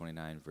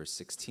29, verse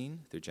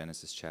 16, through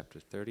Genesis chapter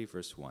 30,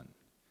 verse 1.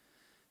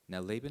 Now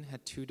Laban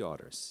had 2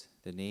 daughters.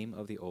 The name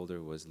of the older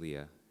was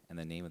Leah, and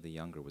the name of the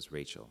younger was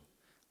Rachel.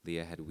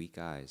 Leah had weak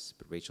eyes,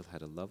 but Rachel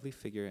had a lovely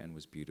figure and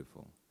was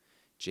beautiful.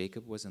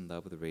 Jacob was in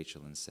love with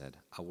Rachel and said,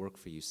 I'll work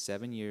for you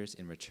 7 years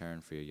in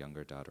return for your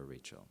younger daughter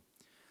Rachel.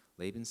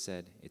 Laban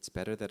said, It's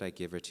better that I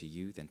give her to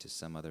you than to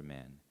some other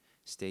man.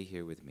 Stay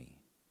here with me.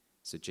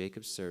 So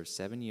Jacob served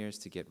 7 years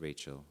to get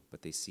Rachel,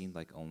 but they seemed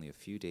like only a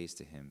few days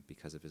to him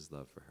because of his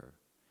love for her.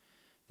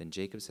 Then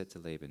Jacob said to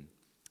Laban,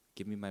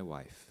 Give me my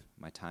wife.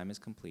 My time is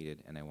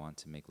completed, and I want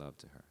to make love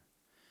to her.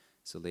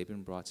 So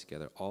Laban brought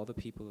together all the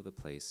people of the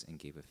place and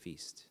gave a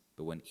feast.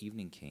 But when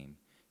evening came,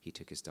 he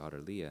took his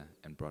daughter Leah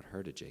and brought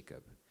her to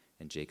Jacob,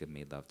 and Jacob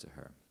made love to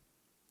her.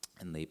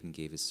 And Laban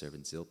gave his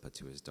servant Zilpah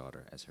to his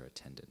daughter as her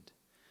attendant.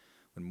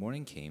 When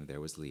morning came, there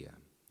was Leah.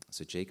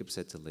 So Jacob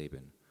said to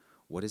Laban,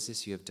 What is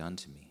this you have done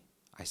to me?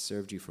 I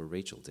served you for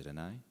Rachel, didn't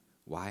I?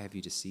 Why have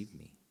you deceived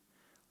me?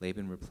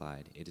 Laban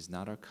replied, It is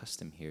not our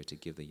custom here to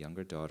give the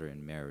younger daughter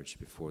in marriage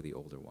before the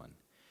older one.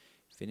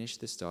 Finish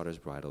this daughter's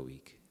bridal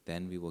week,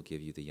 then we will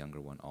give you the younger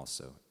one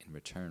also, in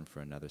return for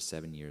another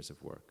 7 years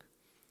of work.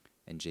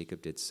 And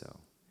Jacob did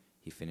so.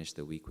 He finished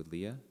the week with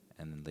Leah,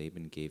 and then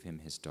Laban gave him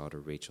his daughter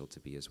Rachel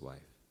to be his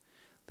wife.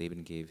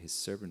 Laban gave his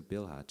servant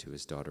Bilhah to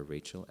his daughter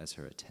Rachel as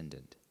her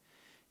attendant.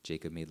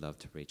 Jacob made love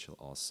to Rachel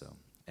also,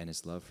 and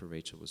his love for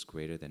Rachel was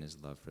greater than his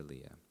love for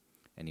Leah.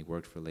 And he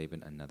worked for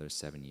Laban another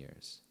 7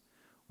 years.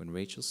 When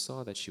Rachel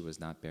saw that she was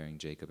not bearing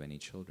Jacob any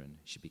children,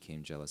 she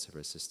became jealous of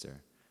her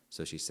sister.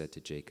 So she said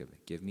to Jacob,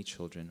 Give me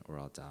children or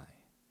I'll die.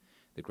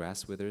 The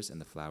grass withers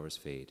and the flowers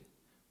fade,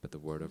 but the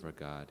word of our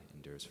God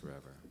endures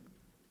forever.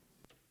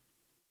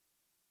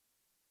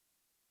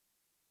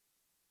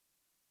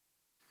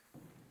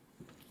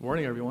 Good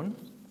morning, everyone.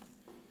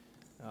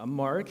 I'm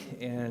Mark,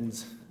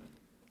 and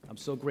I'm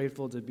so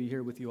grateful to be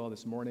here with you all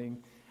this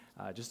morning.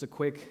 Just a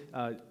quick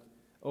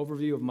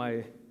overview of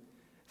my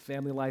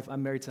family life.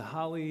 I'm married to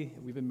Holly.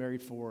 We've been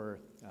married for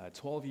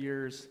 12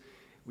 years.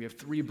 We have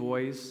 3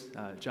 boys,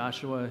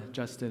 Joshua,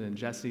 Justin, and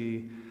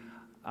Jesse,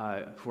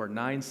 who are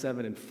 9,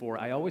 7, and 4.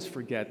 I always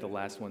forget the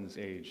last one's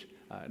age.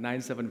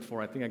 9, 7, and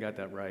 4. I think I got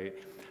that right.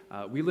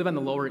 We live on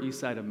the Lower East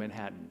Side of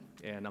Manhattan,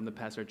 and I'm the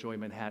pastor at Joy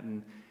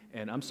Manhattan.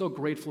 And I'm so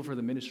grateful for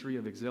the ministry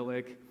of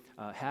Exilic.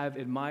 Have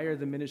admired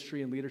the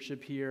ministry and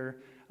leadership here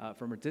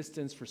from a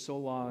distance for so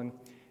long,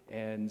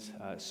 and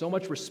so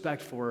much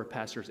respect for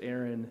Pastors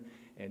Aaron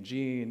and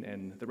Gene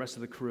and the rest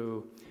of the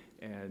crew.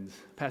 And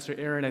Pastor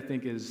Aaron, I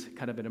think, is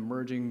kind of an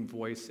emerging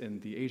voice in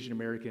the Asian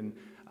American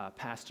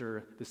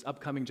pastor, this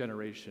upcoming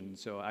generation.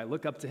 So I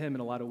look up to him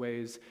in a lot of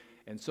ways,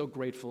 and so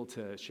grateful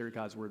to share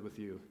God's word with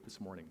you this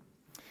morning.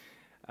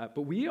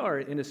 But we are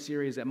in a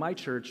series at my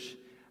church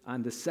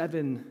on the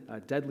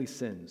 7 deadly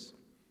sins.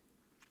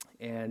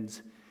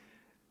 And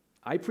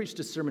I preached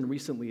a sermon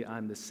recently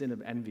on the sin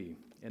of envy.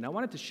 And I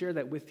wanted to share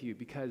that with you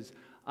because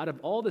out of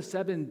all the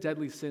 7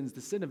 deadly sins,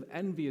 the sin of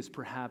envy is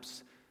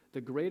perhaps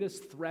the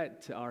greatest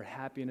threat to our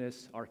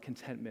happiness, our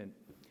contentment,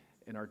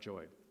 and our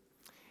joy.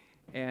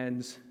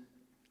 And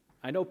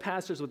I know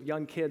pastors with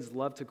young kids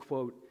love to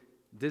quote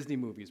Disney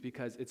movies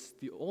because it's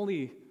the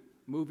only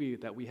movie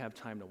that we have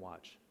time to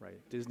watch,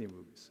 right? Disney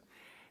movies.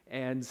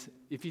 And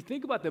if you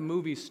think about the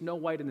movie Snow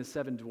White and the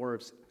 7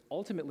 Dwarfs,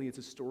 ultimately it's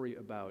a story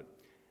about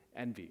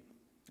envy.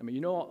 I mean,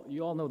 you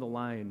all know the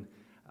line,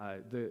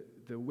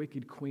 the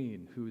wicked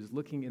queen who's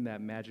looking in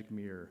that magic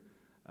mirror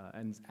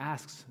and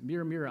asks,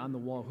 Mirror, mirror on the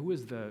wall, who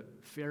is the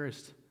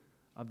fairest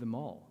of them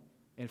all?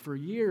 And for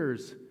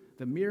years,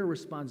 the mirror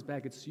responds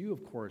back, It's you,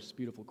 of course,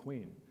 beautiful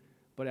queen.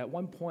 But at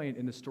one point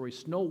in the story,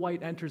 Snow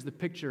White enters the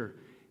picture,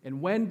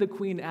 and when the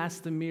queen asks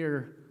the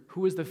mirror,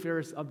 who is the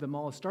fairest of them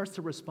all, it starts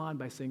to respond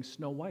by saying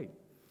Snow White.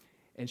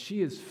 And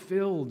she is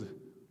filled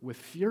with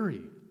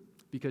fury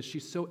because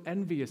she's so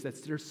envious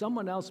that there's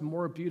someone else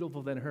more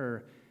beautiful than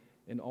her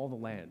in all the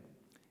land.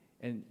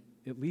 And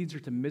it leads her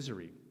to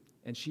misery.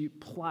 And she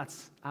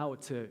plots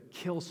out to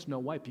kill Snow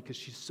White because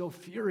she's so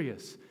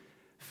furious,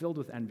 filled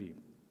with envy.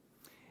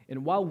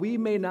 And while we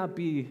may not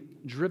be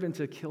driven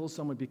to kill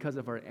someone because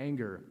of our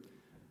anger,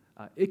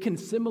 it can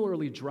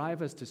similarly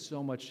drive us to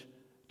so much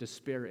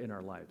despair in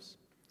our lives.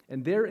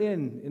 And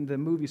therein, in the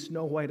movie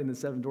Snow White and the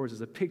 7 Dwarfs,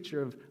 is a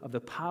picture of the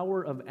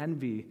power of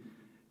envy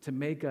to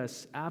make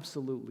us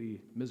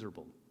absolutely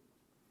miserable.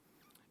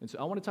 And so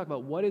I want to talk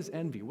about what is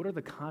envy? What are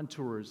the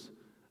contours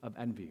of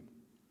envy?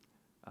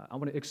 I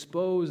want to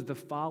expose the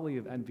folly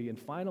of envy. And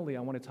finally,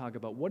 I want to talk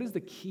about what is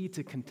the key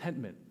to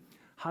contentment?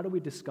 How do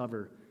we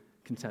discover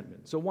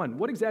contentment? So one,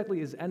 what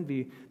exactly is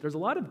envy? There's a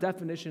lot of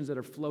definitions that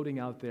are floating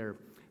out there,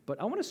 but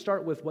I want to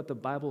start with what the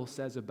Bible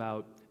says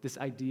about this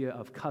idea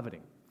of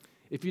coveting.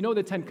 If you know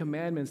the 10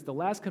 Commandments, the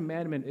last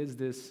commandment is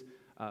this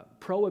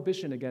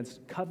prohibition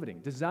against coveting,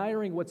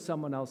 desiring what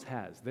someone else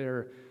has,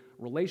 their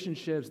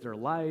relationships, their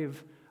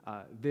life,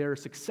 their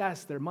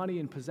success, their money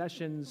and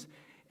possessions.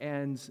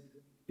 And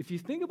if you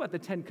think about the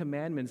 10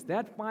 Commandments,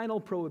 that final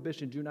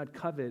prohibition, do not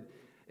covet,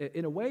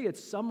 in a way it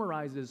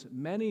summarizes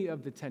many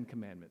of the 10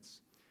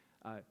 Commandments.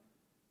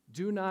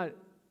 Do not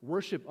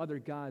worship other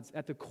gods,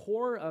 at the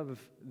core of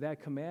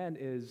that command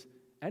is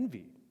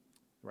envy,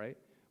 right?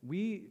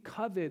 We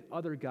covet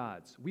other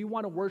gods. We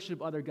want to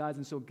worship other gods,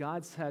 and so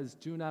God says,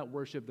 do not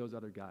worship those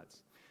other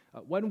gods.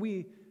 When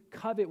we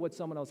covet what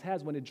someone else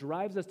has, when it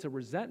drives us to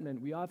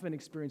resentment, we often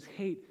experience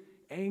hate,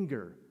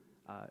 anger.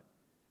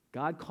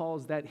 God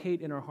calls that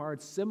hate in our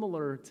hearts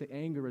similar to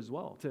anger as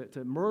well,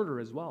 to murder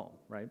as well,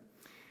 right?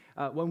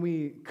 When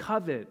we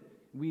covet,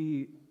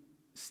 we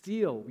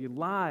steal, we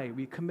lie,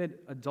 we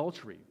commit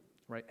adultery,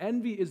 right?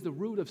 Envy is the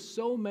root of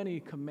so many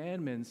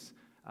commandments,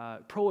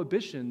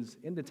 prohibitions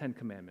in the Ten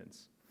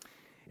Commandments.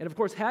 And of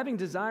course, having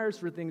desires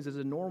for things is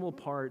a normal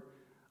part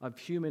of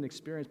human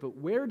experience, but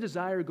where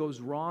desire goes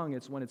wrong,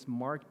 it's when it's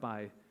marked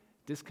by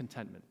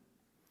discontentment.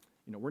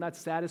 We're not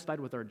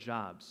satisfied with our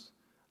jobs.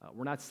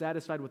 We're not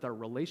satisfied with our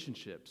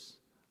relationships,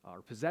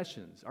 our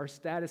possessions, our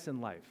status in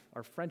life,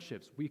 our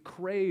friendships. We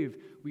crave,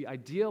 we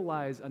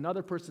idealize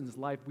another person's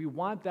life. We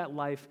want that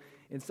life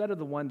instead of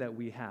the one that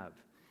we have.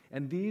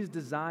 And these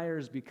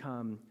desires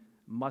become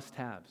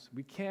must-haves.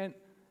 We can't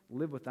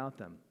live without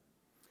them.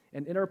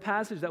 And in our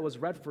passage that was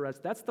read for us,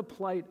 that's the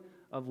plight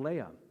of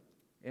Leah.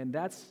 And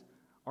that's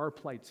our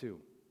plight too.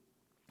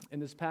 In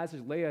this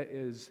passage, Leah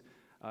is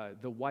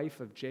the wife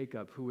of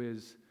Jacob, who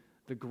is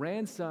the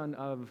grandson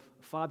of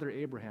Father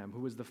Abraham,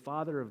 who is the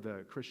father of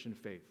the Christian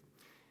faith.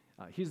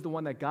 He's the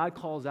one that God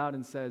calls out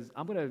and says,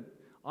 I'm going to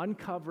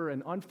uncover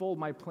and unfold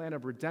my plan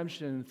of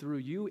redemption through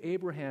you,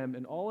 Abraham,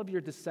 and all of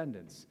your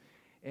descendants.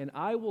 And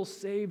I will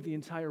save the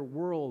entire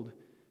world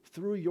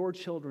through your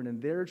children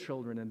and their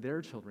children and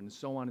their children, and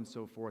so on and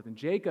so forth. And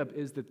Jacob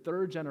is the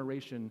third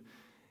generation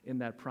in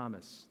that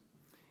promise.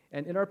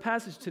 And in our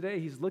passage today,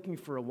 he's looking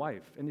for a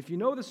wife. And if you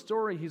know the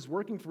story, he's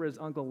working for his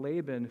uncle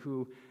Laban,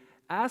 who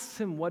asks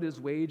him what his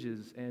wage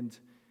is, and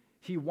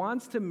he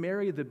wants to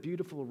marry the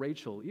beautiful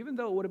Rachel, even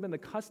though it would have been the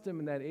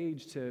custom in that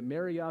age to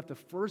marry off the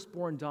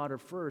firstborn daughter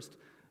first,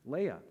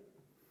 Leah.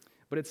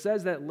 But it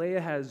says that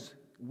Leah has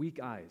weak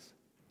eyes,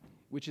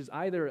 which is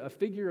either a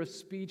figure of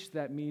speech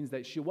that means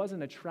that she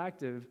wasn't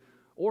attractive,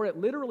 or it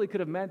literally could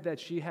have meant that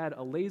she had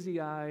a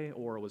lazy eye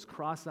or was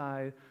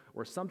cross-eyed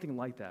or something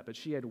like that, but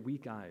she had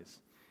weak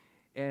eyes.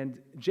 And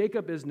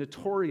Jacob is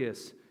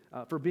notorious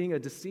for being a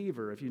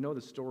deceiver, if you know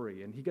the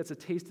story, and he gets a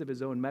taste of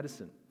his own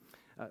medicine.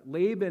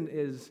 Laban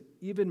is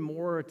even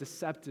more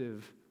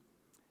deceptive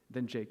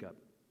than Jacob.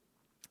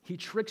 He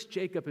tricks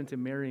Jacob into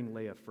marrying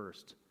Leah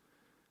first.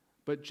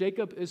 But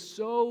Jacob is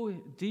so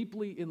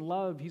deeply in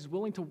love, he's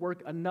willing to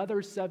work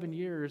another 7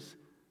 years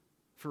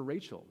for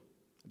Rachel.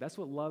 That's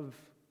what love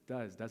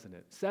does, doesn't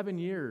it? 7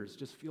 years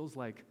just feels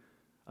like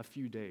a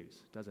few days,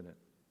 doesn't it?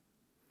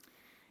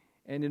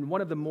 And in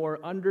one of the more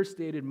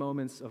understated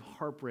moments of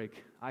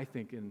heartbreak, I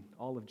think, in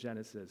all of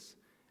Genesis,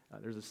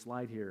 there's a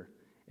slide here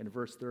in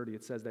verse 30.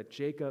 It says that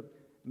Jacob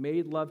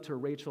made love to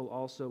Rachel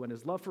also, and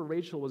his love for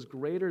Rachel was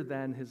greater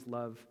than his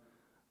love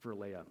for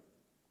Leah.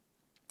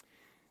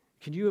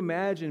 Can you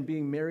imagine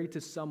being married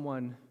to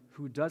someone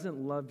who doesn't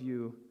love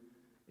you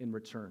in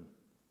return,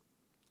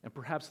 and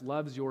perhaps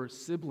loves your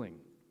sibling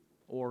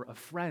or a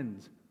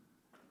friend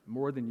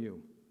more than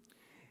you?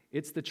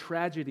 It's the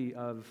tragedy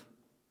of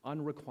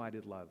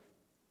unrequited love.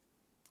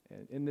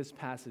 And in this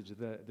passage,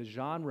 the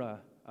genre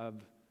of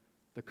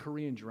the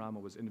Korean drama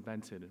was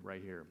invented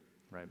right here,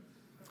 right?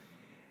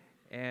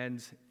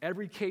 And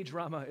every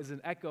K-drama is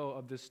an echo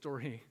of this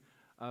story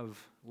of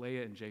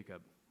Leah and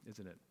Jacob,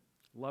 isn't it?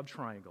 Love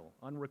triangle,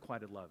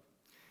 unrequited love.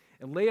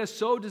 And Leah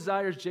so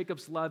desires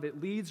Jacob's love,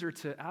 it leads her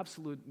to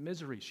absolute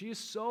misery. She is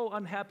so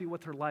unhappy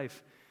with her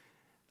life.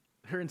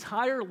 Her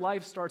entire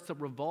life starts to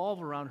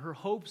revolve around her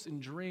hopes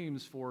and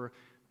dreams for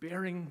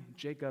bearing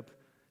Jacob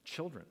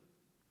children.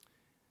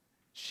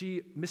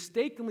 She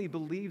mistakenly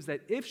believes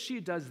that if she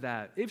does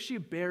that, if she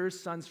bears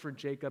sons for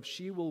Jacob,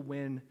 she will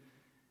win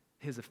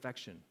his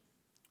affection.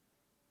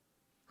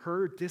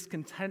 Her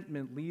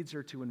discontentment leads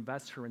her to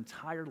invest her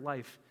entire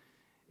life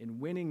in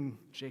winning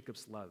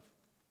Jacob's love.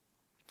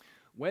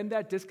 When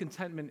that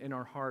discontentment in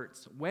our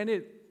hearts, when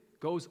it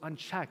goes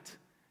unchecked,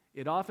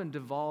 it often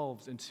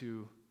devolves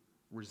into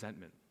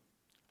resentment.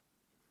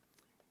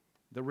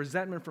 The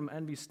resentment from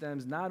envy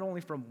stems not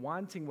only from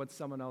wanting what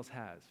someone else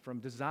has, from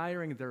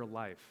desiring their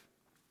life,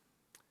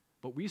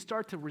 but we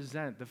start to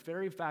resent the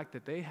very fact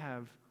that they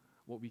have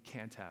what we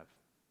can't have.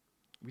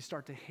 We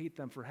start to hate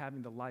them for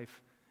having the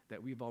life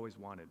that we've always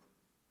wanted.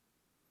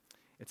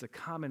 It's a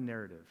common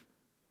narrative.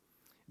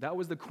 That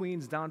was the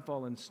queen's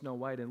downfall in Snow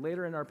White. And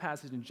later in our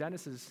passage in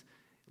Genesis,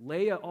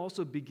 Leah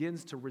also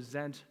begins to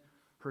resent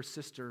her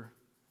sister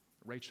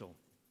Rachel.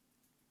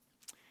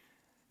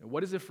 And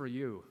what is it for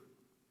you?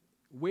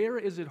 Where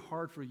is it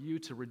hard for you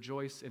to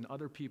rejoice in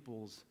other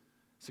people's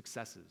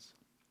successes?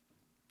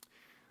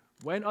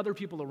 When other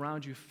people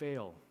around you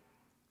fail,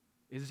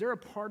 is there a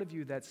part of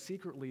you that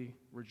secretly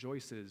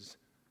rejoices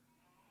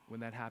when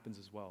that happens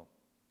as well?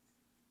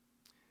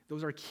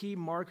 Those are key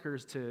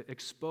markers to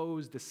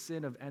expose the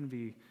sin of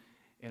envy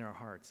in our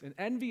hearts. And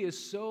envy is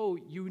so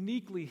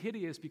uniquely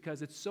hideous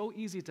because it's so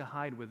easy to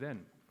hide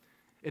within.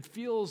 It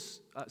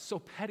feels so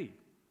petty,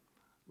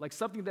 like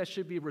something that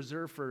should be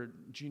reserved for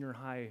junior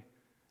high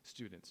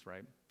students,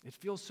 right? It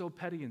feels so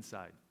petty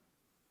inside.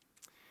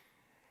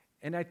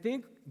 And I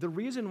think the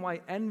reason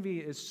why envy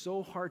is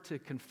so hard to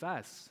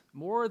confess,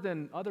 more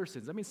than other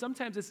sins, I mean,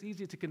 sometimes it's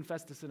easy to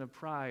confess the sin of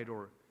pride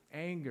or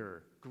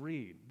anger,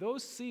 greed.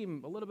 Those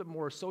seem a little bit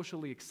more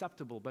socially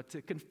acceptable, but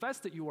to confess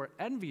that you are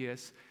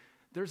envious,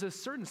 there's a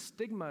certain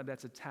stigma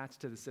that's attached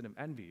to the sin of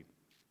envy,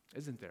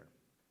 isn't there?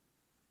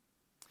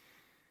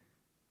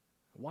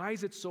 Why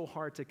is it so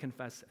hard to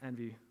confess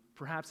envy?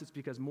 Perhaps it's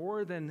because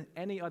more than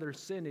any other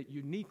sin, it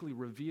uniquely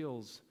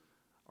reveals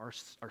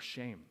our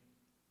shame.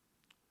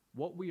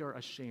 What we are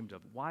ashamed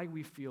of, why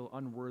we feel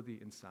unworthy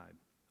inside,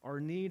 our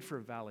need for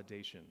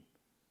validation.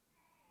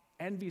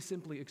 Envy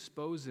simply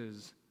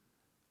exposes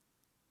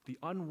the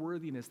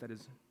unworthiness that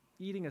is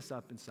eating us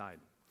up inside.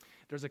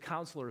 There's a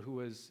counselor who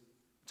was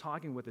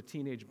talking with a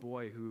teenage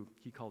boy who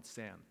he called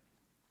Sam.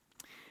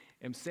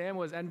 And Sam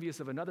was envious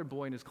of another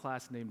boy in his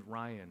class named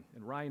Ryan.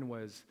 And Ryan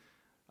was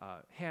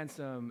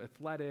handsome,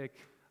 athletic.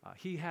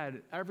 He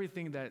had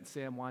everything that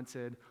Sam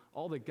wanted.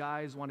 All the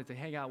guys wanted to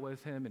hang out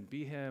with him and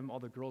be him. All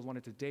the girls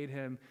wanted to date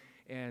him.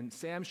 And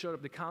Sam showed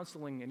up to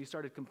counseling, and he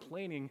started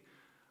complaining,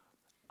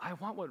 I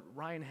want what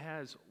Ryan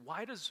has.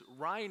 Why does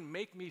Ryan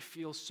make me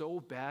feel so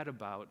bad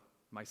about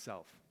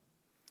myself?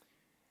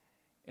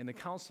 And the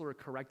counselor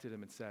corrected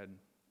him and said,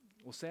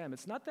 well, Sam,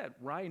 it's not that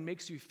Ryan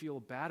makes you feel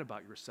bad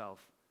about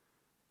yourself.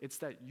 It's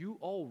that you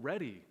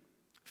already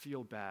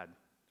feel bad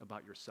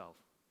about yourself.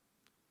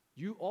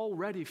 You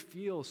already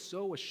feel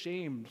so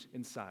ashamed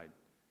inside.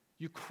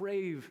 You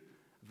crave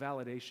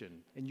validation.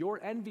 And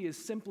your envy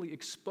is simply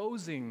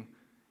exposing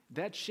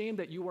that shame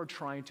that you are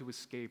trying to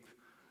escape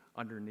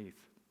underneath.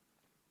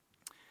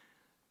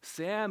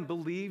 Sam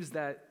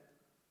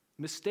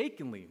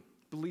mistakenly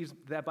believes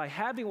that by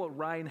having what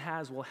Ryan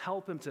has will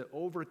help him to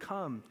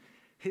overcome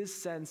his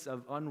sense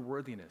of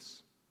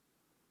unworthiness.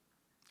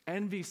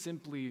 Envy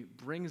simply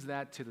brings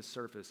that to the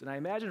surface. And I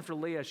imagine for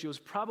Leah, she was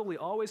probably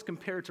always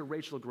compared to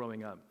Rachel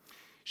growing up.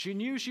 She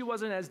knew she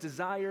wasn't as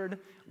desired,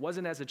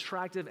 wasn't as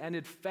attractive, and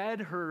it fed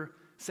her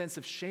sense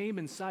of shame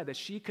inside that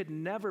she could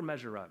never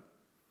measure up.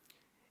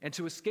 And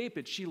to escape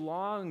it, she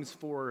longs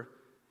for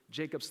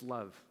Jacob's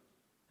love.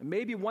 And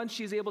maybe once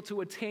she's able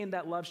to attain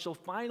that love, she'll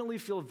finally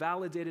feel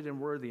validated and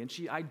worthy. And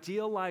she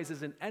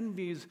idealizes and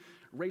envies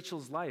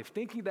Rachel's life,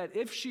 thinking that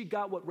if she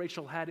got what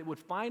Rachel had, it would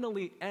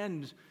finally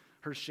end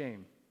her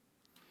shame.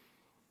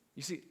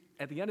 You see,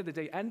 at the end of the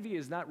day, envy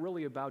is not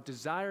really about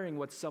desiring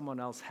what someone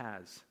else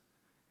has.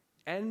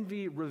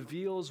 Envy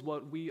reveals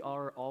what we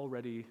are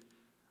already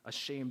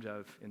ashamed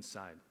of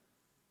inside.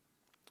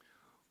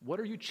 What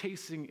are you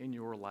chasing in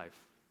your life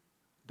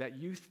that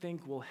you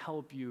think will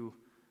help you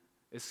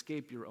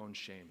escape your own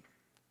shame?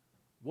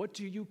 What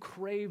do you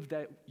crave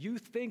that you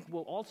think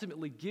will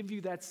ultimately give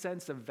you that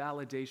sense of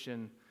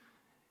validation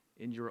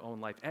in your own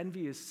life?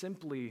 Envy is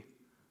simply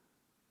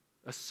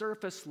a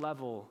surface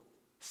level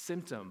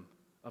symptom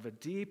of a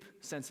deep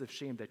sense of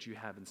shame that you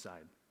have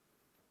inside.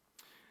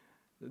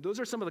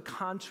 Those are some of the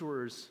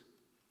contours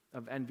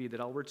of envy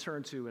that I'll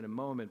return to in a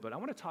moment, but I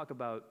want to talk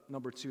about,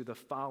 number 2, the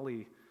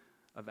folly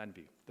of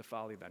envy, the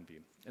folly of envy.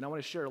 And I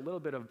want to share a little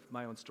bit of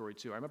my own story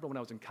too. I remember when I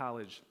was in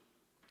college,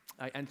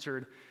 I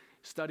entered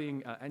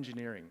studying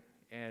engineering,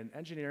 and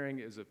engineering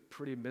is a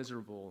pretty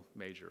miserable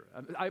major.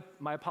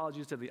 My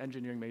apologies to the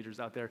engineering majors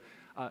out there.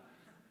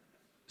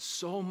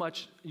 So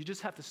much, you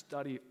just have to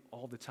study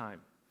all the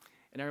time.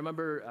 And I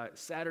remember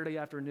Saturday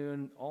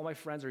afternoon, all my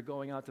friends are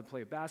going out to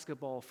play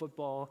basketball,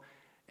 football,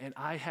 and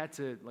I had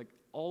to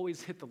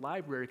always hit the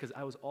library because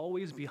I was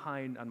always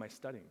behind on my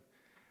studying.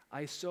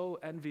 I so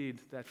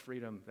envied that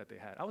freedom that they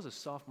had. I was a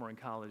sophomore in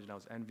college, and I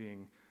was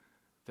envying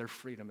their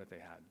freedom that they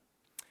had.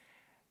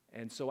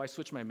 And so I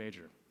switched my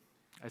major.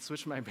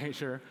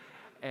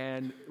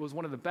 And it was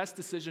one of the best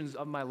decisions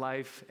of my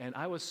life, and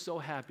I was so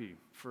happy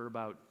for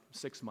about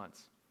 6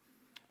 months.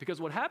 Because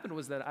what happened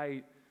was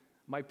that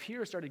my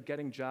peers started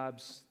getting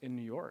jobs in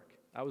New York.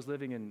 I was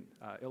living in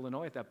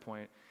Illinois at that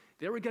point.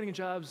 They were getting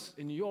jobs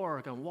in New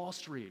York on Wall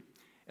Street.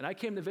 And I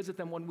came to visit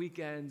them one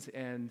weekend,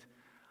 and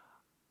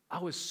I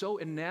was so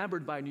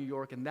enamored by New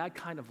York and that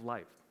kind of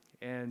life.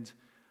 And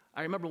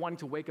I remember wanting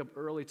to wake up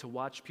early to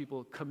watch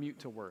people commute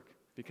to work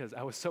because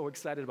I was so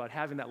excited about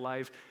having that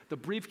life. The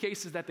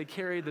briefcases that they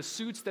carried, the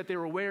suits that they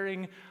were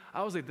wearing,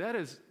 I was like, that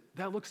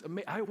looks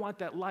amazing. I want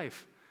that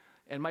life.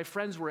 And my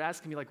friends were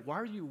asking me, why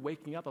are you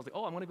waking up? I was like,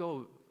 I'm going to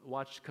go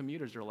watch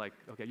commuters. They're like,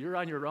 okay, you're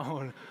on your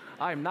own.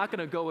 I'm not going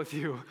to go with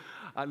you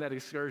on that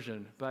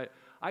excursion. But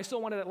I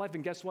still wanted that life,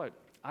 and guess what?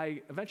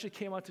 I eventually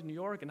came out to New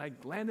York, and I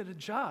landed a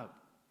job.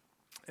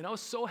 And I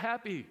was so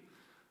happy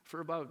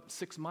for about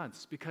 6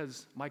 months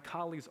because my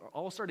colleagues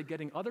all started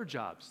getting other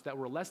jobs that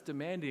were less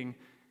demanding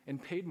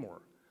and paid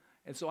more.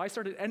 And so I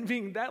started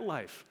envying that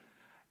life.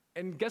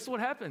 And guess what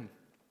happened?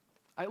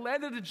 I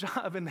landed a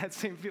job in that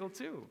same field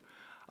too.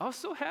 I was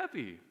so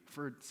happy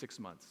for 6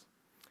 months.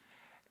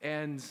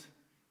 And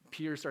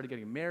peers started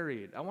getting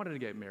married. I wanted to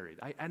get married.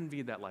 I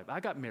envied that life. I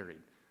got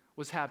married,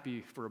 was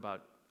happy for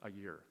about a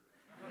year.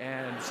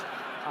 And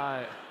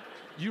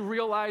You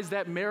realize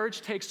that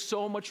marriage takes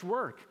so much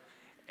work.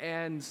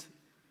 And,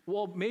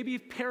 well, maybe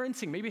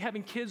parenting, maybe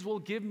having kids will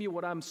give me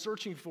what I'm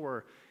searching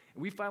for.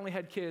 We finally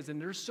had kids,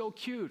 and they're so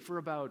cute for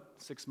about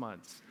 6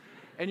 months.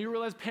 And you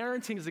realize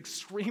parenting is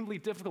extremely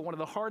difficult, one of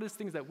the hardest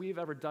things that we've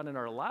ever done in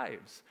our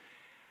lives.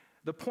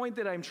 The point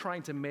that I'm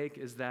trying to make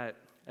is that,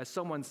 as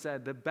someone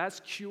said, the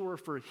best cure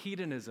for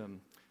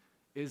hedonism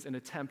is an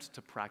attempt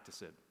to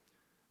practice it.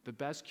 The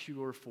best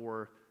cure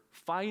for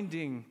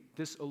finding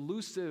this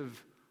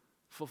elusive,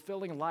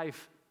 fulfilling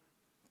life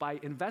by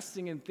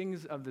investing in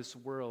things of this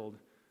world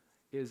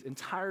is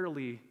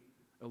entirely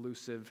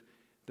elusive.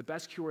 The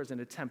best cure is an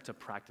attempt to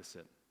practice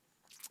it.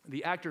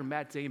 The actor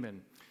Matt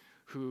Damon,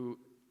 who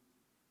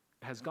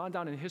has gone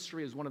down in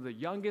history as one of the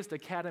youngest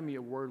Academy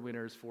Award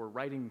winners for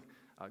writing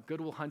Good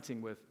Will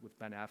Hunting with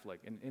Ben Affleck.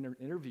 In an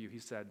interview, he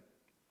said,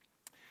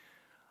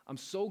 "I'm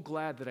so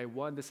glad that I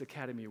won this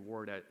Academy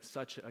Award at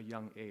such a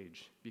young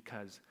age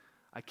because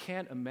I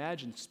can't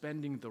imagine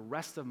spending the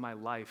rest of my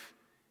life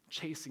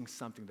chasing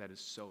something that is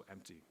so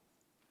empty.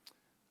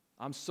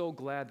 I'm so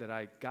glad that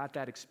I got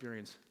that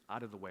experience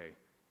out of the way,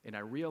 and I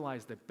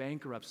realized the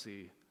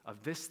bankruptcy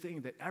of this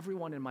thing that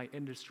everyone in my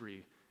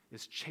industry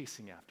is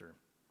chasing after."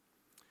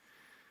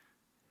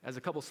 As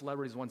a couple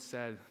celebrities once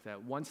said,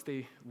 that once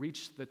they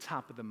reach the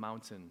top of the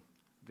mountain,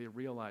 they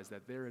realize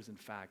that there is, in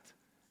fact,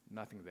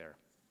 nothing there.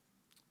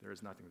 There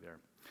is nothing there.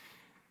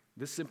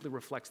 This simply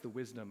reflects the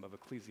wisdom of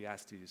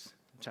Ecclesiastes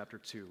chapter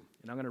 2.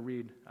 And I'm going to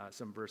read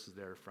some verses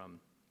there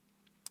from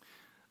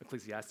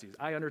Ecclesiastes.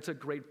 "I undertook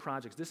great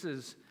projects." This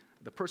is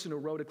the person who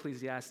wrote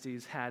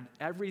Ecclesiastes had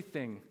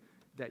everything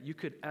that you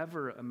could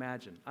ever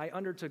imagine. "I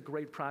undertook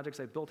great projects.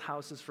 I built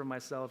houses for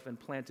myself and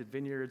planted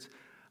vineyards.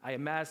 I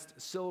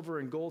amassed silver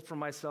and gold for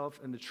myself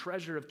and the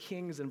treasure of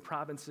kings and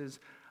provinces.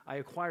 I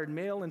acquired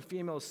male and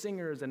female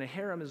singers and a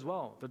harem as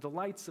well, the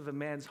delights of a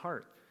man's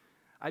heart.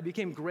 I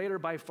became greater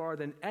by far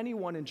than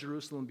anyone in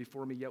Jerusalem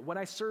before me. Yet when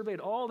I surveyed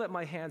all that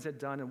my hands had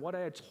done and what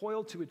I had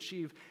toiled to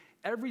achieve,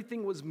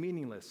 everything was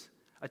meaningless,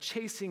 a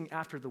chasing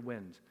after the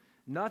wind.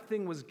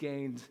 Nothing was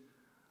gained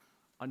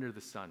under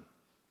the sun."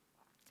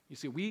 You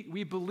see,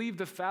 we believe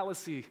the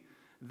fallacy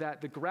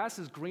that the grass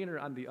is greener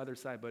on the other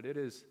side, but it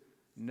is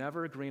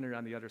never greener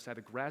on the other side.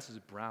 The grass is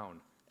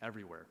brown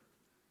everywhere.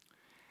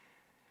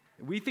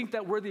 We think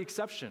that we're the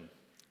exception.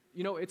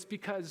 You know, it's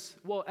because,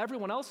 well,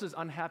 everyone else is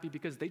unhappy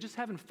because they just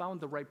haven't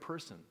found the right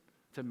person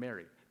to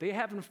marry. They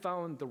haven't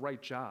found the right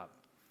job.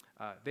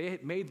 They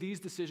made these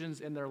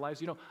decisions in their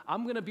lives. You know,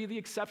 I'm going to be the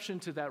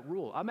exception to that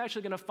rule. I'm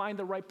actually going to find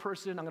the right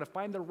person. I'm going to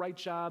find the right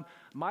job.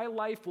 My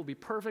life will be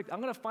perfect. I'm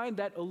going to find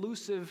that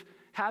elusive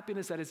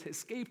happiness that has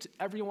escaped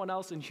everyone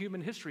else in human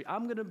history.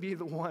 I'm going to be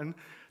the one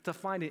to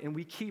find it, and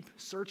we keep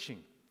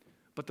searching.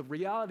 But the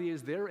reality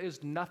is there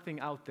is nothing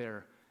out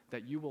there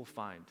that you will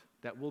find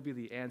that will be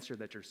the answer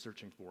that you're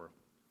searching for.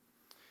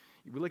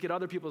 We look at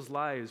other people's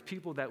lives,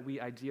 people that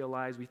we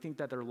idealize. We think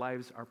that their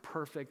lives are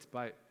perfect,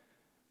 but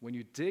when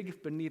you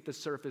dig beneath the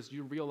surface,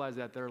 you realize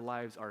that their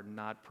lives are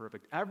not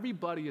perfect.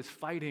 Everybody is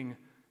fighting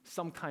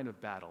some kind of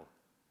battle.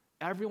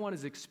 Everyone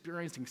is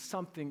experiencing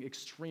something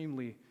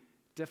extremely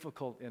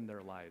difficult in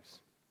their lives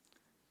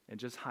and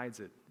just hides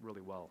it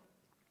really well.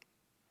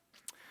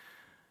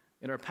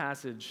 In our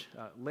passage,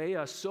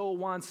 Leah so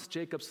wants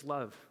Jacob's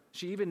love.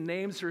 She even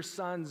names her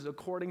sons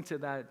according to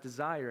that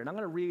desire. And I'm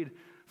going to read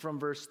from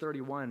verse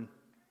 31.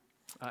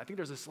 I think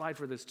there's a slide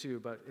for this too,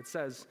 but it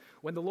says,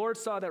 "When the Lord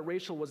saw that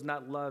Rachel was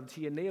not loved,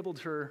 he enabled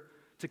her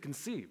to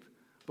conceive.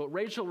 But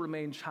Rachel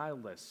remained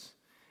childless.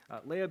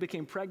 Leah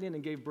became pregnant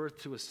and gave birth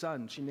to a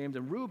son. She named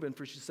him Reuben,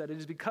 for she said, 'It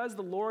is because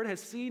the Lord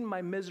has seen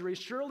my misery.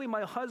 Surely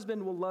my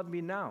husband will love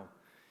me now.'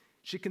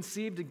 She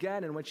conceived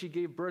again, and when she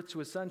gave birth to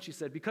a son, she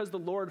said, 'Because the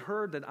Lord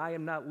heard that I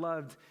am not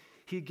loved,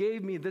 he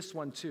gave me this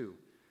one too.'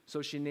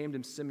 So she named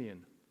him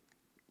Simeon.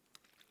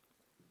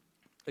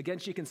 Again,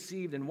 she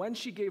conceived, and when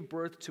she gave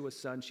birth to a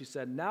son, she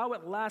said, 'Now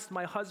at last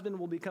my husband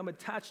will become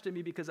attached to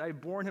me because I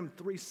have borne him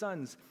 3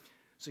 sons.'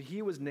 So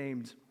he was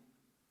named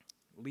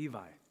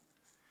Levi."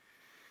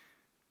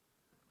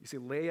 You see,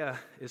 Leah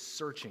is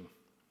searching,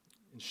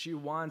 and she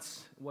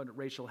wants what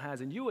Rachel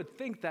has. And you would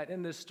think that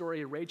in this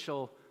story,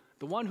 Rachel,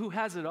 the one who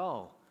has it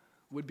all,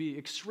 would be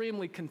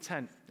extremely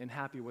content and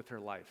happy with her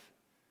life.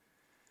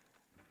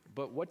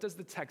 But what does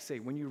the text say?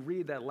 When you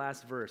read that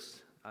last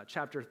verse,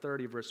 chapter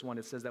 30, verse 1,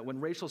 it says that when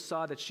Rachel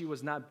saw that she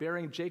was not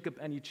bearing Jacob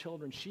any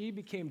children, she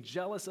became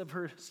jealous of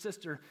her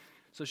sister.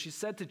 So she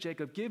said to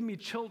Jacob, "Give me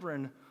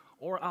children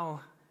or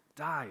I'll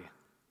die.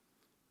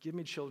 Give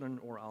me children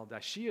or I'll die."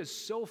 She is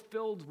so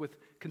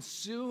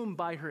consumed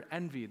by her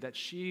envy that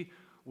she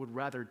would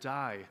rather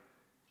die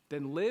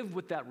than live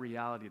with that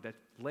reality that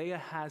Leah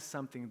has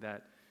something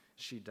that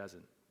she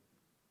doesn't.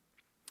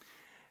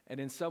 And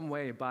in some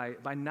way,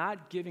 by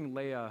not giving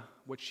Leah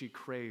what she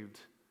craved,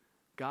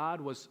 God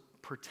was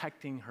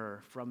protecting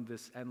her from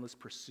this endless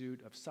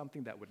pursuit of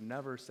something that would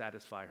never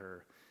satisfy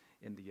her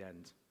in the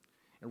end.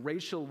 And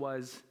Rachel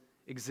was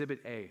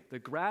exhibit A. The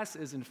grass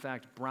is, in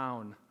fact,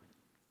 brown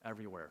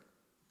everywhere.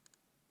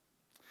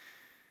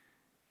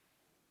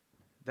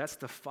 That's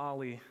the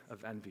folly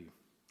of envy.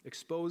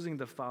 exposing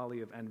the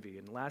folly of envy.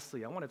 And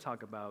lastly, I want to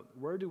talk about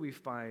where do we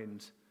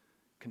find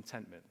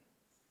contentment?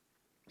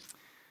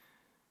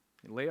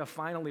 Leah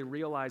finally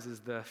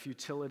realizes the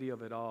futility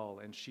of it all,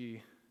 and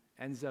she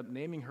ends up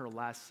naming her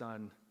last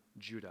son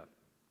Judah.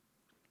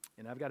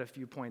 And I've got a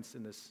few points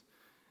in this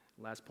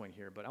last point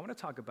here, but I want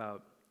to talk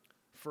about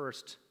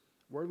first,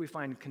 where do we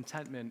find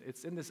contentment?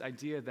 It's in this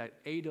idea that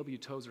A.W.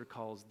 Tozer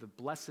calls the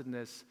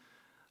blessedness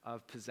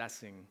of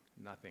possessing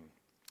nothing.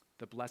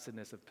 The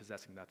blessedness of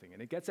possessing nothing.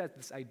 And it gets at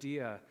this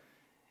idea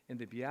in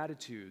the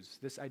Beatitudes,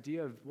 this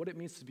idea of what it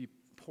means to be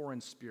poor in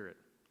spirit,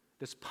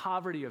 this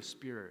poverty of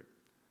spirit.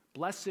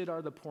 Blessed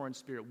are the poor in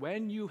spirit.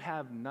 When you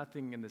have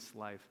nothing in this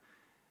life,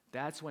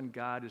 that's when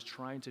God is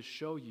trying to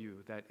show you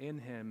that in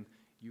Him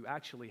you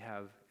actually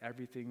have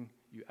everything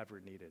you ever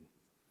needed.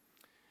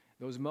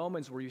 Those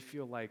moments where you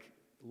feel like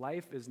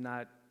life is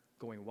not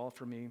going well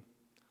for me,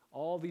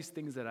 all these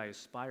things that I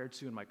aspire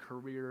to in my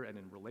career and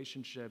in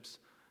relationships,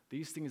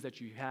 these things that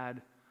you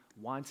had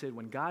wanted,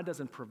 when God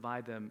doesn't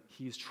provide them,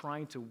 He's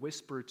trying to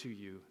whisper to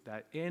you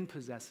that in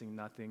possessing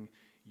nothing,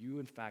 you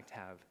in fact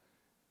have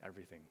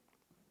everything.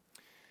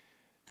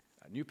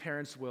 New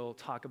parents will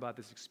talk about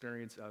this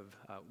experience of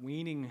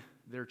weaning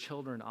their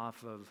children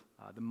off of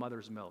the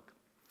mother's milk.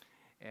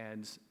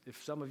 And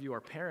if some of you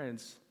are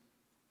parents,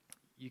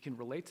 you can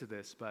relate to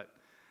this, but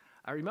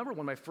I remember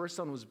when my first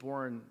son was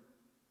born,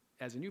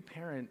 as a new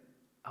parent,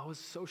 I was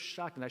so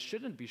shocked, and I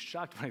shouldn't be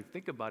shocked when I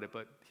think about it,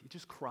 but he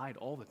just cried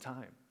all the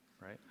time,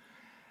 right?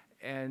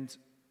 And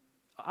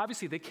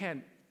obviously they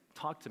can't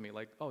talk to me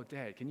like, oh,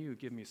 Dad, can you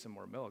give me some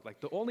more milk?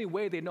 Like the only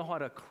way they know how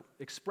to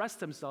express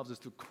themselves is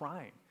through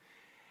crying.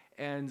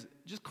 And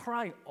just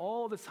crying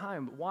all the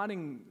time,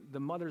 wanting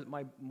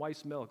my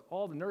wife's milk,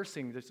 all the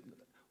nursing, just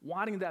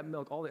wanting that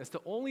milk, all that. It's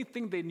the only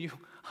thing they knew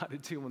how to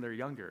do when they're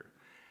younger.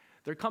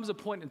 There comes a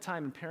point in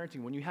time in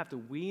parenting when you have to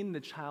wean the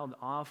child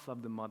off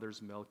of the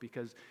mother's milk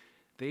because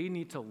they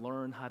need to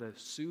learn how to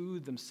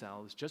soothe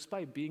themselves just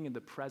by being in the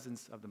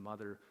presence of the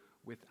mother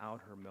without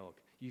her milk.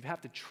 You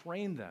have to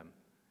train them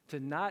to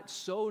not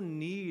so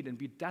need and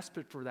be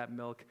desperate for that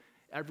milk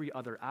every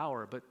other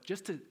hour, but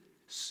just to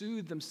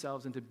soothe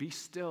themselves and to be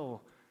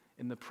still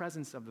in the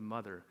presence of the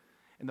mother.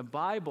 And the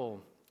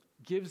Bible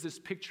gives this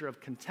picture of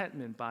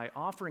contentment by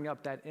offering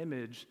up that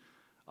image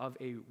of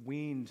a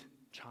weaned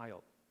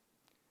child.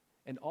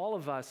 And all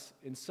of us,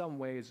 in some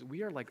ways,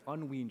 we are like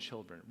unweaned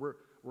children. We're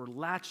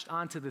latched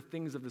onto the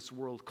things of this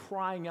world,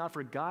 crying out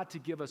for God to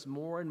give us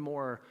more and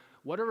more,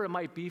 whatever it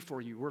might be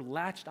for you. We're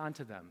latched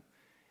onto them.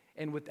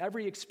 And with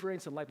every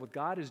experience in life, what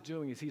God is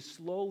doing is He's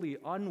slowly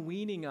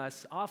unweaning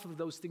us off of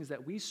those things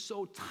that we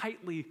so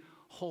tightly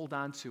hold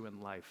on to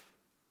in life.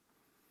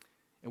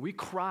 And we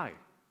cry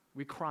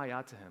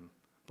out to Him.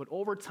 But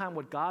over time,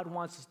 what God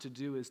wants us to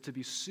do is to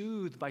be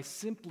soothed by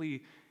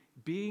simply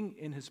being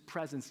in His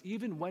presence,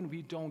 even when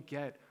we don't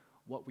get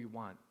what we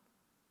want.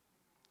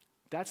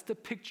 That's the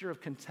picture of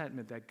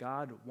contentment that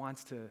God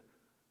wants to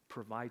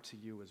provide to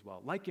you as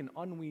well. Like an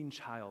unweaned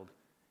child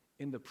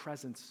in the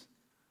presence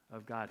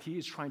of God, He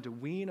is trying to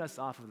wean us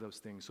off of those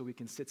things so we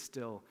can sit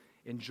still,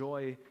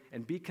 enjoy,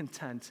 and be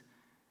content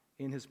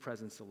in His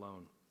presence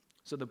alone.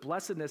 So the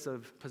blessedness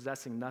of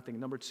possessing nothing.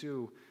 Number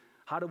 2,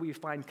 how do we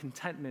find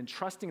contentment?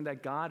 Trusting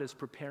that God is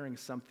preparing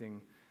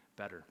something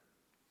better.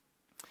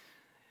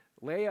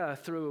 Leah,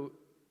 through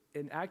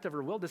an act of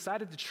her will,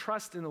 decided to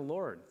trust in the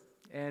Lord.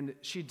 And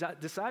she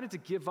decided to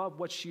give up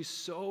what she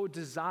so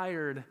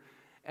desired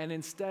and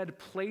instead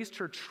placed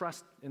her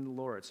trust in the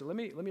Lord. So let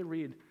me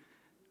read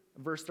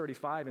verse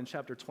 35 in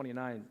chapter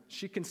 29.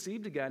 She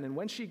conceived again, and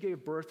when she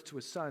gave birth to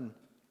a son,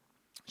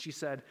 she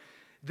said,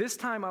 "This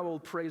time I will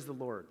praise the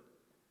Lord."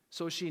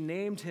 So she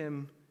named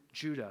him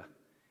Judah.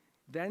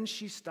 Then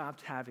she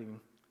stopped having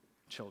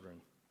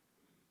children.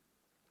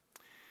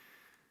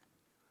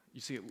 You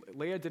see,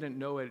 Leah didn't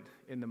know it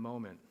in the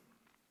moment.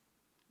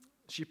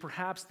 She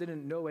perhaps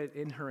didn't know it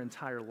in her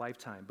entire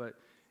lifetime, but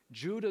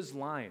Judah's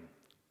line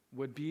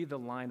would be the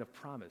line of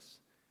promise.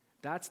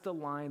 That's the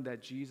line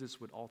that Jesus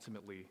would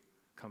ultimately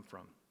come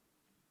from.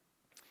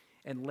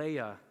 And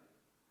Leah,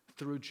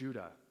 through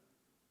Judah,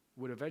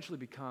 would eventually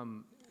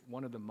become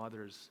one of the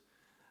mothers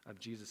of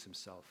Jesus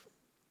Himself.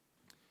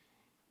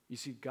 You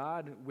see,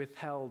 God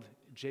withheld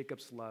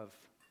Jacob's love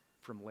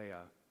from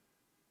Leah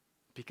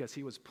because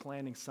He was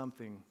planning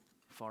something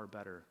far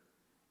better,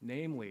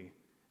 namely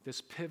this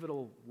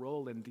pivotal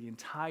role in the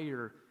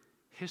entire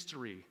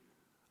history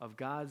of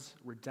God's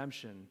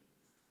redemption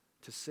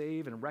to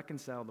save and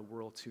reconcile the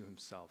world to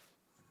Himself.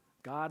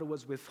 God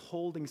was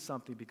withholding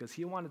something because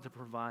He wanted to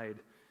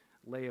provide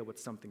Leah with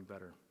something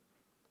better.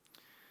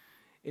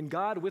 In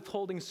God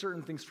withholding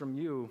certain things from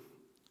you,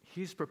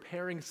 He's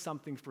preparing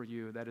something for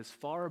you that is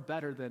far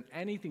better than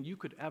anything you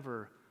could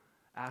ever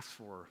ask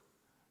for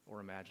or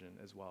imagine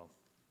as well.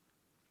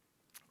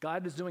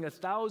 God is doing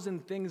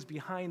 1,000 things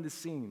behind the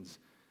scenes.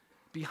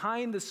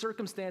 Behind the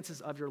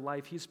circumstances of your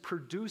life, He's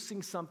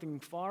producing something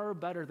far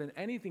better than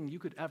anything you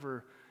could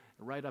ever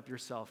write up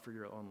yourself for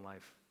your own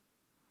life.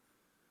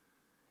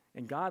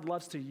 And God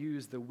loves to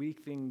use the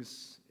weak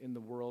things in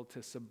the world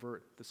to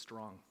subvert the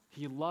strong.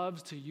 He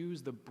loves to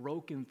use the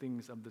broken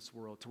things of this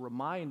world to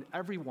remind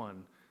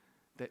everyone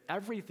that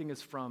everything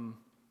is from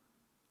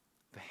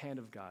the hand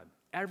of God.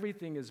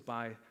 Everything is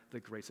by the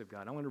grace of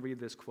God. I want to read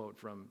this quote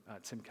from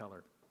Tim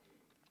Keller.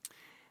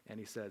 And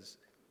he says,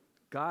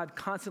 God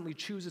constantly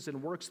chooses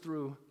and works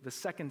through the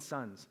second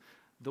sons,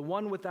 the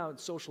one without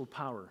social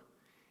power.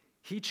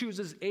 He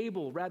chooses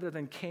Abel rather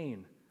than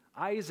Cain,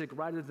 Isaac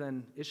rather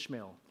than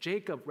Ishmael,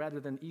 Jacob rather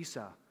than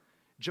Esau,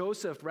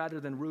 Joseph rather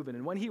than Reuben.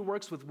 And when he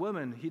works with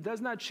women, he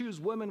does not choose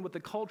women with the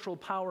cultural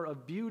power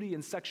of beauty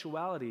and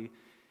sexuality.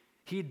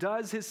 He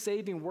does his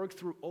saving work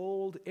through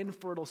old,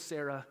 infertile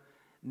Sarah,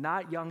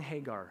 not young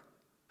Hagar,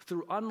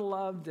 through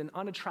unloved and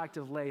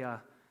unattractive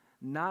Leah,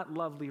 not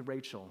lovely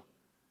Rachel.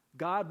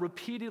 God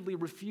repeatedly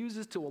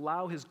refuses to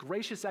allow his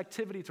gracious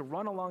activity to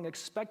run along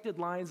expected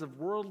lines of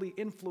worldly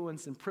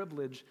influence and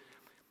privilege.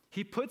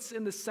 He puts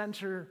in the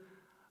center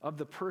of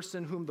the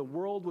person whom the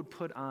world would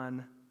put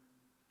on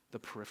the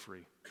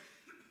periphery.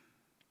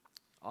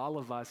 All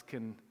of us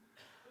can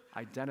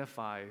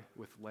identify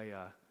with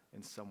Leah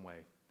in some way.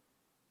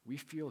 We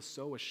feel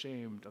so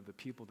ashamed of the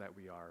people that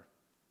we are.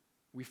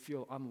 We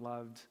feel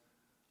unloved,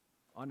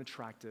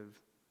 unattractive,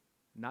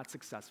 not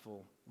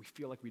successful. We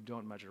feel like we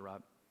don't measure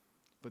up.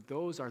 But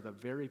those are the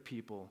very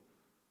people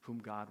whom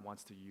God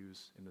wants to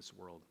use in this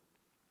world.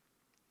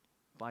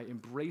 By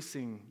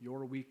embracing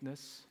your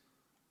weakness,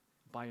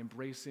 by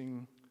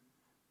embracing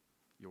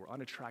your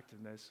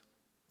unattractiveness,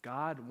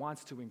 God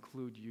wants to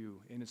include you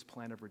in his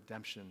plan of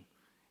redemption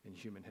in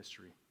human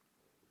history.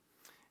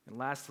 And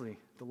lastly,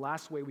 the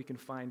last way we can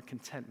find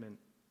contentment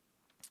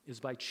is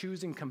by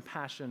choosing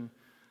compassion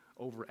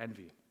over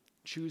envy.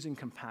 Choosing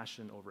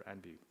compassion over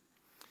envy.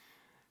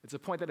 It's a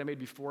point that I made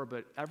before,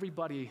 but every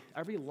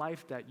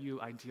life that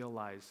you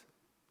idealize,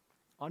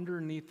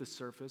 underneath the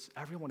surface,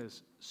 everyone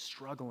is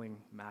struggling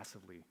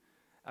massively.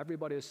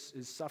 Everybody is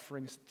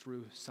suffering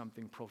through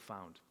something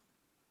profound.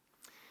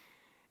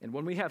 And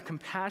when we have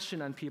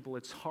compassion on people,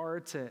 it's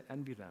hard to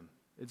envy them.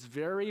 It's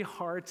very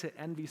hard to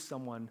envy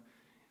someone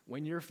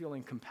when you're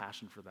feeling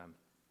compassion for them.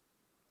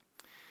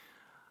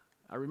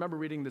 I remember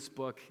reading this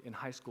book in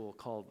high school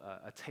called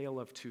A Tale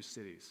of Two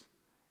Cities.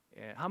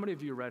 And how many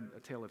of you read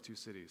A Tale of Two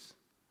Cities?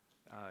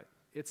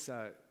 It's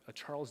a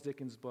Charles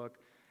Dickens book,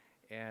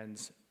 and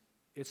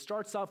it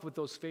starts off with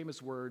those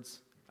famous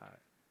words,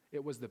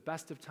 it was the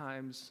best of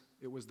times,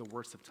 it was the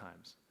worst of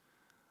times.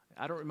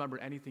 I don't remember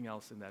anything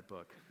else in that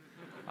book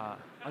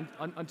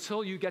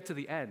until you get to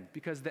the end,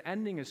 because the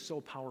ending is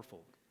so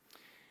powerful.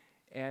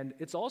 And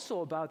it's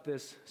also about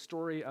this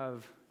story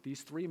of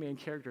these three main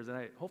characters,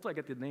 and hopefully I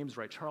get the names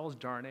right, Charles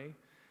Darnay,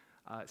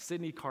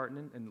 Sidney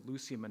Carton, and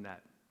Lucy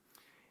Manette.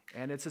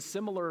 And it's a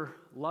similar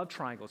love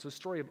triangle. It's a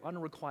story of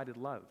unrequited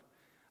love.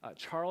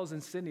 Charles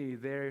and Sidney,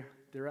 they're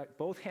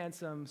both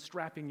handsome,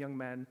 strapping young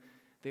men.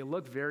 They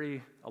look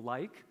very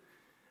alike,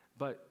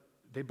 but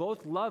they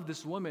both love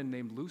this woman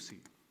named Lucy.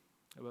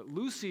 But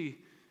Lucy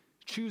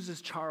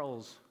chooses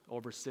Charles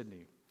over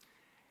Sidney.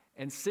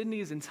 And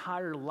Sidney's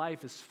entire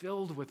life is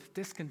filled with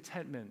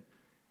discontentment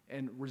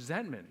and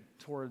resentment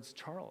towards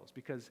Charles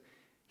because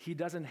he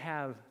doesn't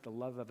have the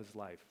love of his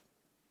life.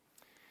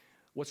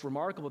 What's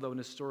remarkable, though, in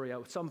this story,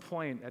 at some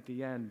point at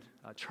the end,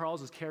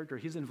 Charles's character,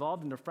 he's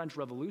involved in the French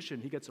Revolution.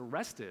 He gets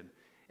arrested,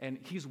 and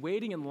he's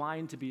waiting in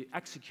line to be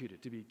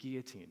executed, to be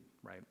guillotined,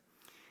 right?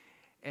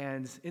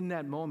 And in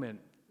that moment,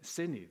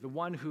 Sidney, the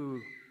one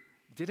who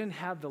didn't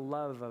have the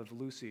love of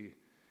Lucy,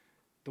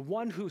 the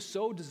one who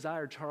so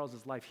desired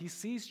Charles's life, he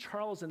sees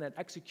Charles in that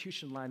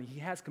execution line, and he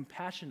has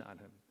compassion on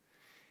him.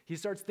 He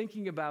starts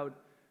thinking about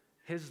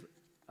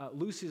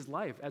Lucy's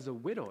life as a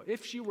widow.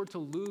 If she were to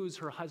lose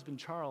her husband,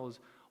 Charles,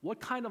 what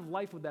kind of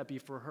life would that be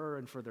for her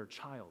and for their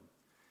child?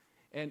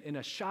 And in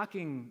a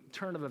shocking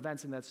turn of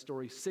events in that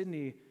story,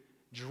 Sidney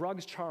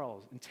drugs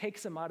Charles and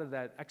takes him out of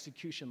that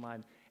execution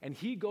line, and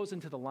he goes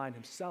into the line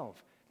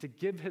himself to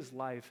give his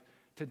life,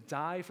 to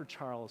die for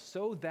Charles,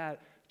 so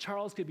that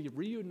Charles could be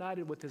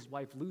reunited with his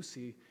wife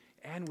Lucy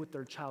and with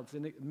their child. It's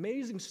an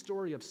amazing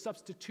story of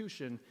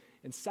substitution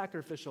and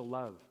sacrificial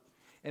love.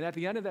 And at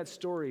the end of that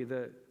story,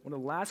 one of the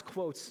last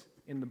quotes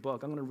in the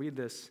book, I'm going to read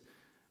this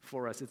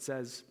for us. It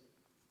says,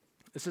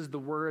 this is the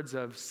words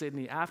of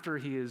Sidney after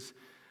he is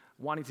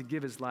wanting to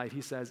give his life.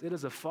 He says, "It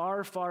is a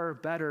far, far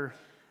better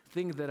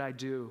thing that I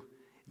do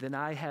than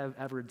I have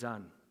ever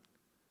done.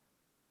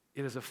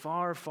 It is a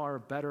far, far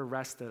better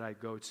rest that I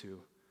go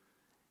to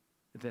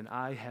than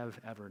I have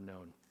ever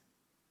known."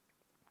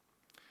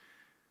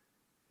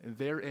 And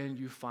therein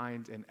you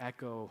find an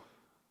echo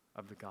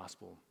of the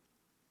gospel.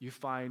 You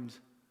find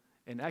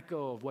an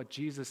echo of what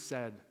Jesus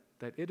said,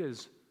 that it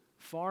is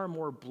far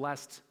more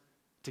blessed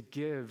to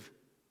give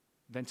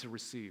than to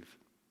receive.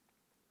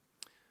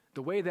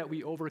 The way that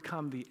we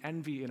overcome the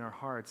envy in our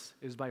hearts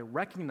is by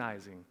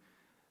recognizing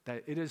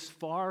that it is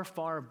far,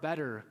 far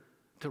better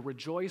to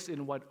rejoice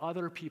in what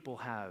other people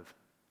have,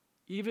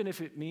 even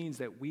if it means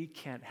that we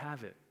can't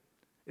have it.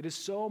 It is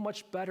so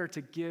much better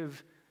to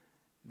give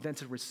than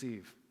to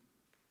receive.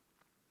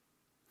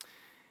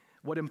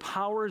 What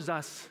empowers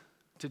us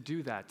to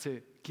do that,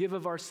 to give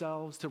of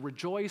ourselves, to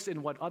rejoice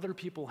in what other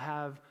people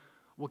have,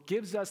 what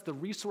gives us the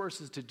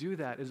resources to do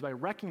that is by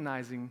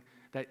recognizing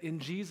that in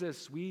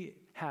Jesus we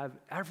have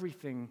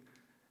everything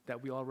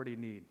that we already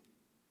need.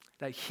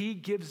 That he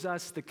gives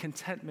us the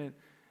contentment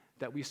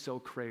that we so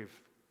crave.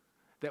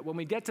 That when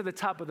we get to the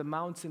top of the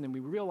mountain and we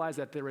realize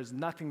that there is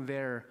nothing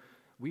there,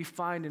 we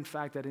find, in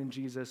fact, that in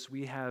Jesus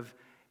we have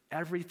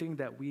everything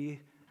that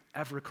we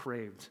ever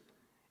craved.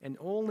 And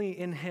only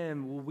in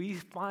him will we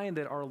find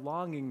that our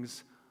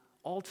longings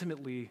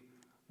ultimately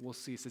will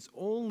cease. It's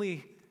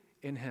only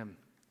in him.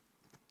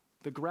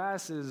 The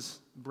grass is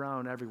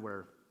brown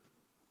everywhere,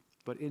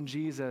 but in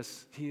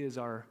Jesus, he is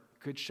our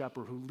good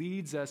shepherd who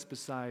leads us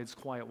beside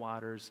quiet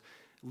waters,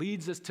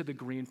 leads us to the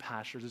green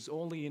pastures. It's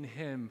only in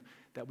him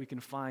that we can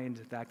find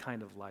that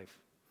kind of life.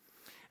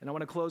 And I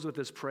want to close with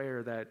this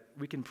prayer that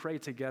we can pray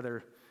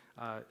together.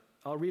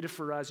 I'll read it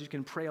for us. You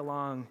can pray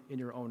along in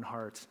your own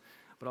heart.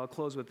 But I'll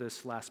close with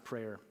this last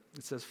prayer.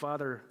 It says,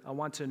 Father, I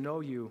want to know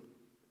you,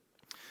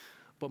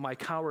 but my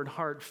coward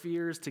heart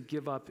fears to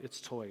give up its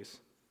toys.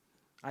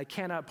 I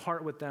cannot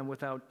part with them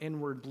without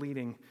inward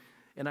bleeding,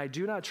 and I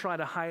do not try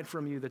to hide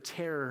from you the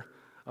terror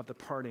of the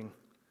parting.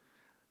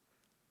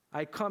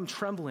 I come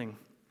trembling,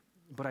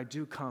 but I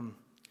do come.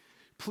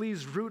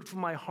 Please root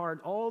from my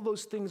heart all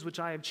those things which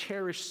I have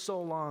cherished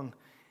so long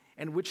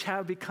and which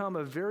have become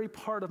a very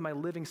part of my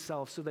living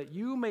self, so that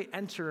you may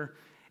enter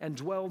and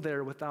dwell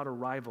there without a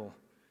rival.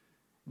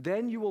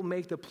 Then you will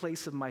make the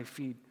place of my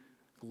feet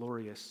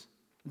glorious.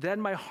 Then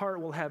my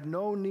heart will have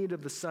no need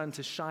of the sun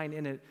to shine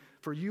in it,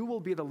 for you will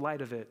be the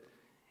light of it,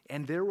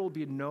 and there will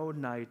be no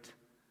night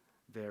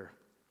there.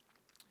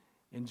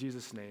 In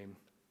Jesus' name,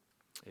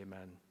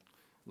 amen.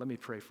 Let me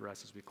pray for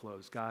us as we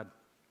close. God,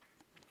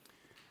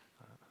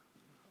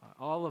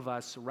 all of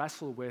us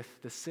wrestle with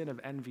the sin of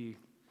envy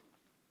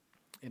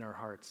in our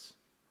hearts.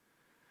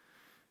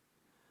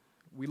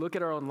 We look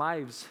at our own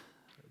lives,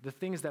 the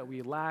things that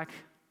we lack,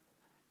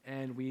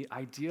 and we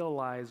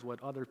idealize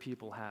what other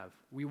people have.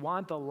 We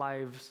want the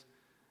lives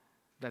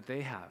that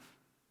they have.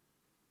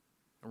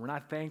 And we're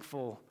not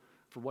thankful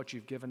for what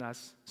you've given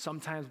us.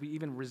 Sometimes we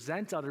even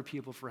resent other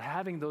people for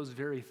having those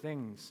very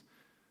things.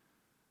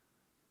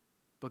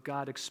 But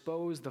God,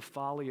 expose the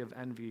folly of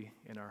envy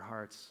in our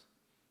hearts.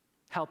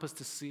 Help us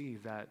to see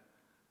that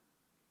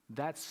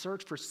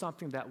search for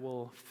something that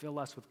will fill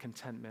us with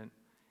contentment,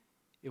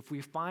 if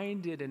we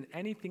find it in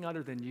anything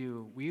other than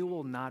you, we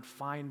will not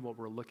find what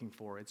we're looking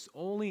for. It's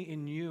only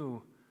in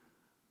you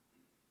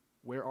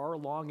where our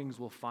longings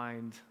will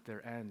find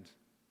their end.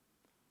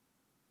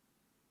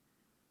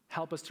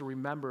 Help us to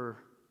remember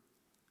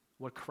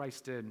what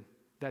Christ did,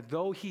 that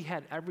though he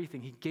had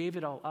everything, he gave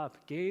it all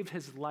up, gave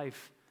his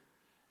life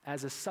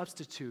as a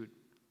substitute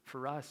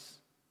for us.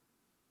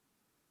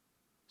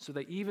 So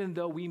that even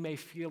though we may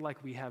feel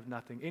like we have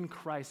nothing, in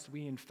Christ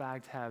we in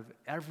fact have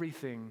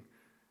everything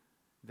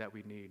that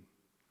we need.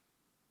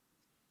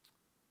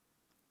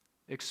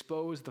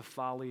 Expose the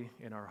folly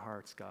in our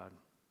hearts, God,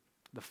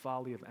 the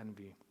folly of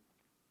envy.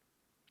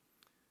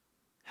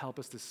 Help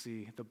us to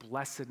see the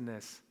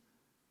blessedness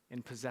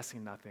in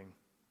possessing nothing.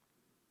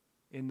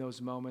 In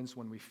those moments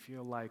when we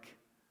feel like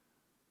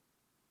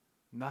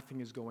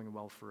nothing is going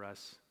well for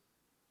us,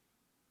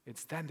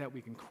 it's then that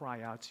we can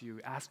cry out to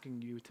you,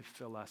 asking you to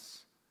fill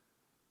us,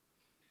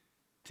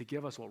 to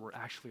give us what we're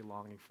actually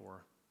longing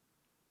for.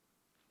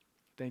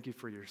 Thank you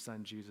for your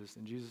son, Jesus.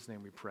 In Jesus'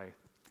 name we pray.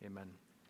 Amen.